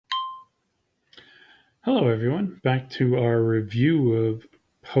Hello, everyone. Back to our review of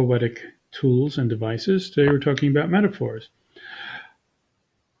poetic tools and devices. Today we're talking about metaphors.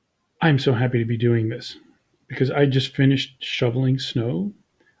 I'm so happy to be doing this because I just finished shoveling snow.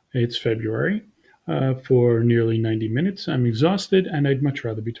 It's February for nearly 90 minutes. I'm exhausted, and I'd much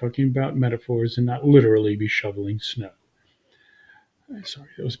rather be talking about metaphors and not literally be shoveling snow. Sorry,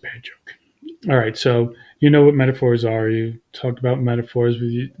 that was a bad joke. All right, so you know what metaphors are. You talked about metaphors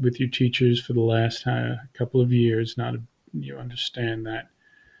with your teachers for the last couple of years. Not you understand that.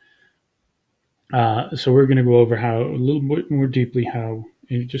 So we're going to go over how a little bit more deeply how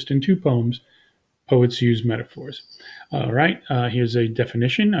just in two poems poets use metaphors. All right, here's a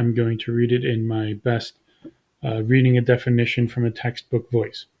definition. I'm going to read it in my best reading a definition from a textbook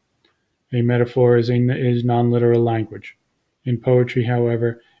voice. A metaphor is non-literal language. In poetry,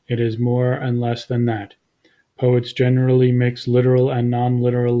 however, it is more and less than that. Poets generally mix literal and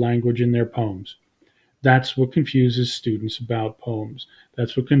non-literal language in their poems. That's what confuses students about poems.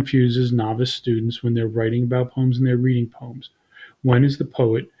 That's what confuses novice students when they're writing about poems and they're reading poems. When is the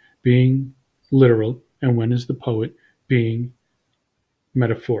poet being literal and when is the poet being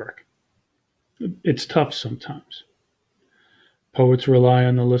metaphoric? It's tough sometimes. Poets rely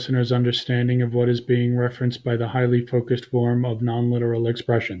on the listener's understanding of what is being referenced by the highly focused form of non-literal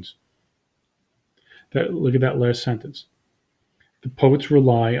expressions. Look at that last sentence. The poets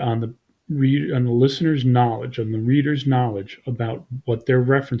rely on the listener's knowledge, on the reader's knowledge about what they're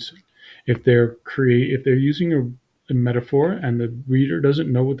referencing. If they're using a metaphor and the reader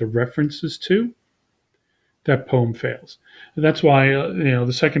doesn't know what the reference is to, that poem fails. That's why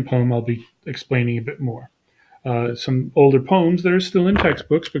the second poem I'll be explaining a bit more. Some older poems that are still in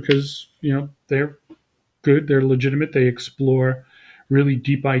textbooks because they're good, they're legitimate, they explore really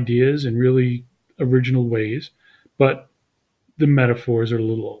deep ideas in really original ways, but the metaphors are a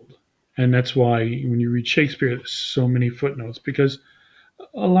little old. And that's why when you read Shakespeare, there's so many footnotes because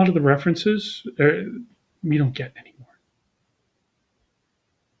a lot of the references we don't get anymore.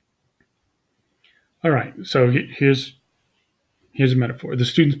 All right, so here's a metaphor. The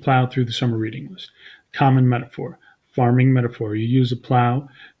students plowed through the summer reading list. Common metaphor, farming metaphor. You use a plow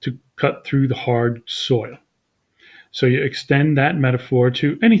to cut through the hard soil. So you extend that metaphor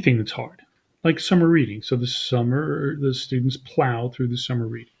to anything that's hard, like summer reading. So the students plow through the summer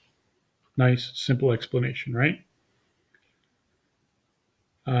reading. Nice, simple explanation, right?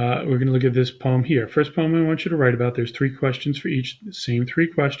 We're going to look at this poem here. First poem I want you to write about. There's three questions for each. The same three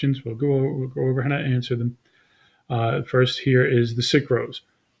questions. We'll go over how to answer them. First here is The Sick Rose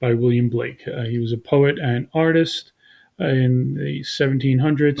by William Blake. He was a poet and artist in the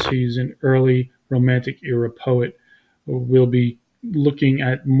 1700s. He's an early Romantic era poet. We'll be looking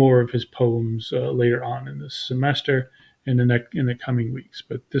at more of his poems later on in this semester in the coming weeks.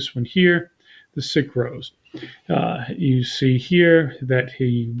 But this one here, The Sick Rose. You see here that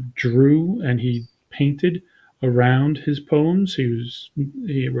he drew and he painted around his poems.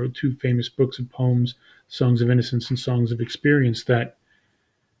 He wrote two famous books of poems, Songs of Innocence and Songs of Experience, that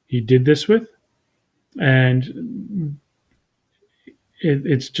he did this with, and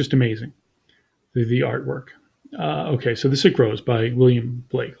it's just amazing the artwork. Okay, so The Sick Rose by William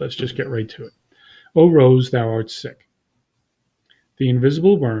Blake. Let's just get right to it. O Rose, thou art sick. The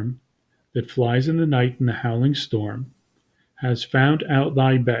invisible worm that flies in the night in the howling storm has found out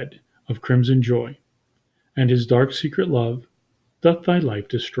thy bed of crimson joy, and his dark secret love doth thy life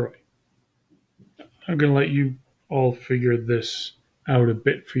destroy. I'm going to let you all figure this out a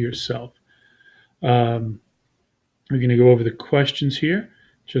bit for yourself. Um, we're going to go over the questions here,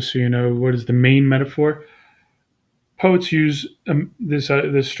 just so you know what is the main metaphor. Poets use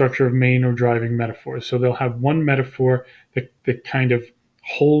this structure of main or driving metaphors. So they'll have one metaphor that kind of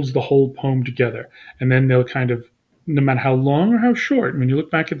holds the whole poem together, and then they'll kind of, no matter how long or how short, when you look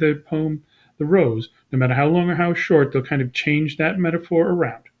back at the poem, The Rose, no matter how long or how short, they'll kind of change that metaphor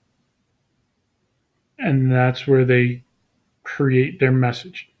around, and that's where they create their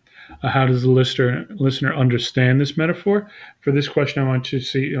message. How does the listener understand this metaphor? For this question, I want you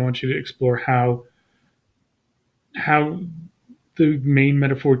to explore how the main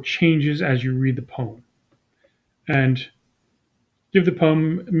metaphor changes as you read the poem, and give the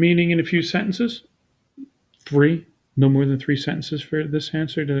poem meaning in a few sentences. Three, no more than three sentences for this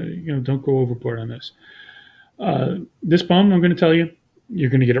answer. Don't go overboard on this. This poem, I'm going to tell you, you're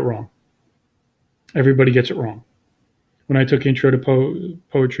going to get it wrong. Everybody gets it wrong. When I took intro to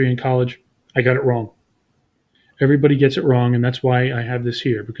poetry in college, I got it wrong. Everybody gets it wrong, and that's why I have this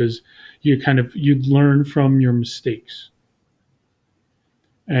here, because you learn from your mistakes.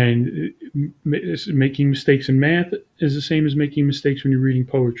 And making mistakes in math is the same as making mistakes when you're reading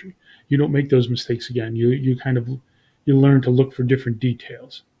poetry. you don't make those mistakes again. You learn to look for different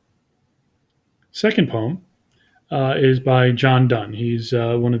details. Second poem is by John Donne. He's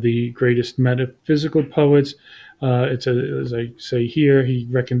one of the greatest metaphysical poets. As I say here, he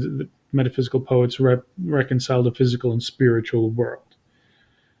reckons that metaphysical poets reconcile the physical and spiritual world.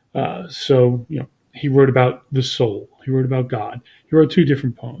 He wrote about the soul. He wrote about God. He wrote two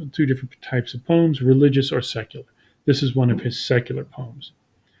different types of poems, religious or secular. This is one of his secular poems.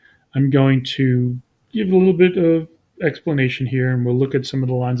 I'm going to give a little bit of explanation here, and we'll look at some of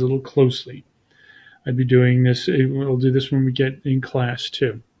the lines a little closely. I'd be doing this. We'll do this when we get in class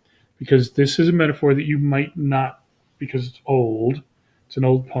too, because this is a metaphor that you might not, because it's old. It's an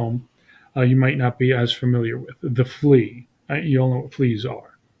old poem. You might not be as familiar with the flea. You all know what fleas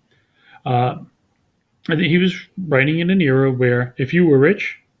are. I think he was writing in an era where if you were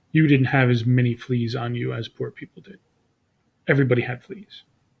rich, you didn't have as many fleas on you as poor people did. Everybody had fleas.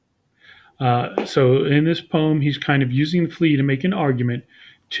 So in this poem, he's kind of using the flea to make an argument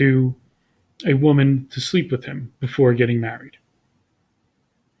to a woman to sleep with him before getting married.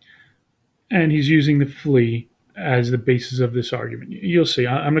 And he's using the flea as the basis of this argument. You'll see.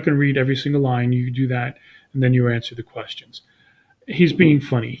 I'm not going to read every single line. You do that, and then you answer the questions. He's being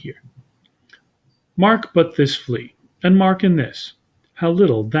funny here. Mark but this flea, and mark in this, how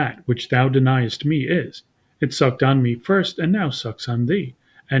little that which thou deniest me is. It sucked on me first, and now sucks on thee,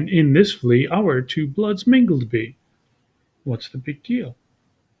 and in this flea our two bloods mingled be. What's the big deal?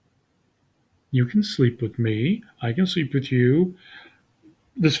 You can sleep with me, I can sleep with you.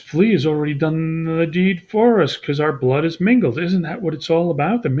 This flea has already done the deed for us because our blood is mingled. Isn't that what it's all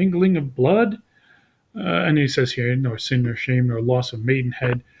about, the mingling of blood? And he says here, nor sin nor shame nor loss of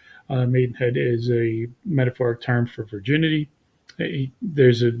maidenhead. Maidenhead is a metaphoric term for virginity.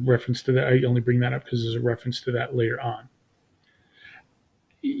 There's a reference to that. I only bring that up because there's a reference to that later on.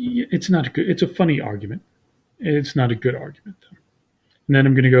 It's not good. It's a funny argument. It's not a good argument, though. And then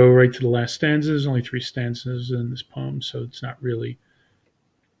I'm going to go right to the last stanza. There's only 3 stanzas in this poem, so it's not really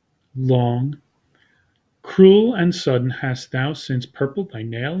long. Cruel and sudden hast thou since purpled thy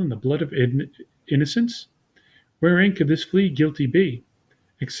nail in the blood of innocence? Wherein could this flea guilty be,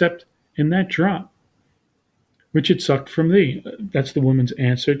 except in that drop which it sucked from thee? That's the woman's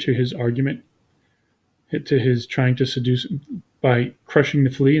answer to his argument, to his trying to seduce by crushing the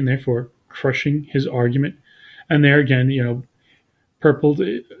flea and therefore crushing his argument. And there again, purpled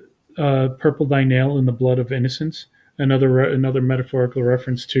thy nail in the blood of innocence. Another metaphorical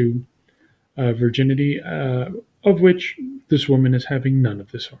reference to virginity, of which this woman is having none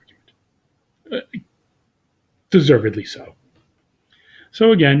of this argument. Deservedly so.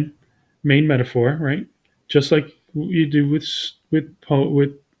 So again, main metaphor, right? Just like you do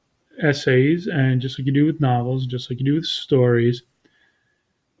with essays, and just like you do with novels, just like you do with stories,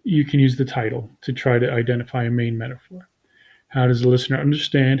 you can use the title to try to identify a main metaphor. How does the listener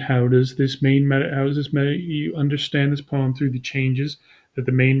understand? You understand this poem through the changes that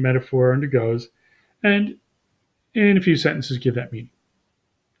the main metaphor undergoes, and in a few sentences give that meaning.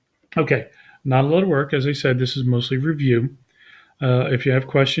 Okay, not a lot of work. As I said, this is mostly review. If you have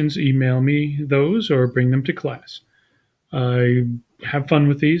questions, email me those or bring them to class. I have fun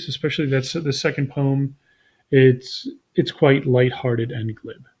with these, especially that's the second poem. It's quite lighthearted and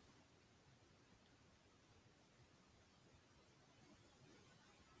glib.